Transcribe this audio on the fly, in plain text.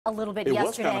A little bit It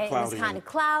yesterday. It was kind of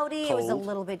cloudy. It was a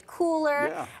little bit cooler.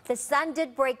 Yeah. The sun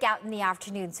did break out in the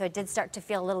afternoon, so it did start to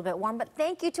feel a little bit warm. But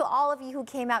thank you to all of you who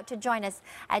came out to join us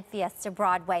at Fiesta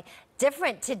Broadway.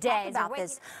 Different today about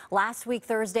this last week,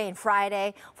 Thursday and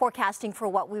Friday, forecasting for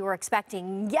what we were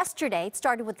expecting yesterday. It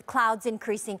started with the clouds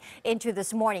increasing into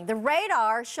this morning. The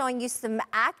radar showing you some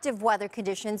active weather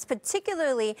conditions,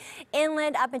 particularly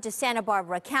inland up into Santa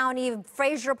Barbara County,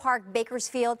 Frazier Park,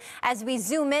 Bakersfield. As we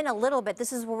zoom in a little bit,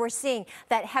 this is where we're seeing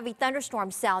that heavy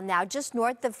thunderstorm cell now just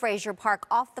north of Frazier Park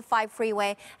off the 5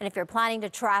 freeway. And if you're planning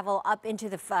to travel up into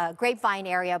the Grapevine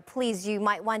area, please, you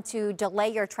might want to delay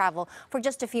your travel for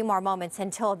just a few more moments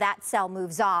until that cell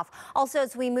moves off. Also,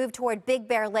 as we move toward Big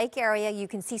Bear Lake area, you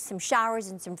can see some showers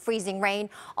and some freezing rain.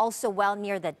 Also well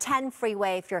near the 10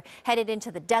 freeway. If you're headed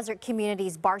into the desert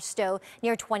communities, Barstow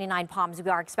near 29 Palms, we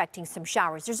are expecting some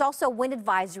showers. There's also a wind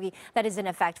advisory that is in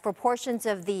effect for portions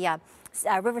of the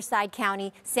Riverside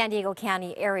County, San Diego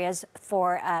County areas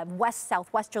for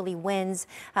west-southwesterly winds,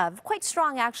 quite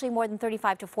strong, actually more than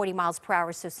 35 to 40 miles per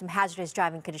hour, so some hazardous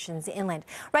driving conditions inland.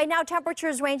 Right now,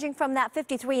 temperatures ranging from that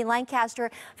 53 in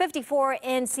Lancaster, 54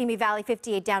 in Simi Valley,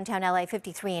 58 downtown LA,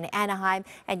 53 in Anaheim,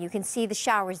 and you can see the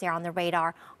showers there on the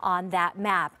radar on that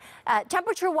map.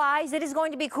 Temperature-wise, it is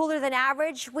going to be cooler than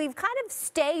average. We've kind of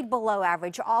stayed below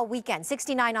average all weekend,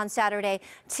 69 on Saturday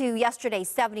to yesterday,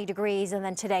 70 degrees, and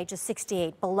then today just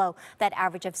 68 below that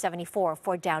average of 74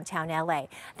 for downtown LA.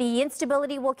 The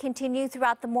instability will continue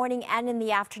throughout the morning and in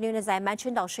the afternoon. As I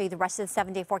mentioned, I'll show you the rest of the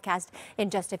 7-day forecast in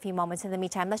just a few moments. In the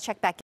meantime, let's check back in.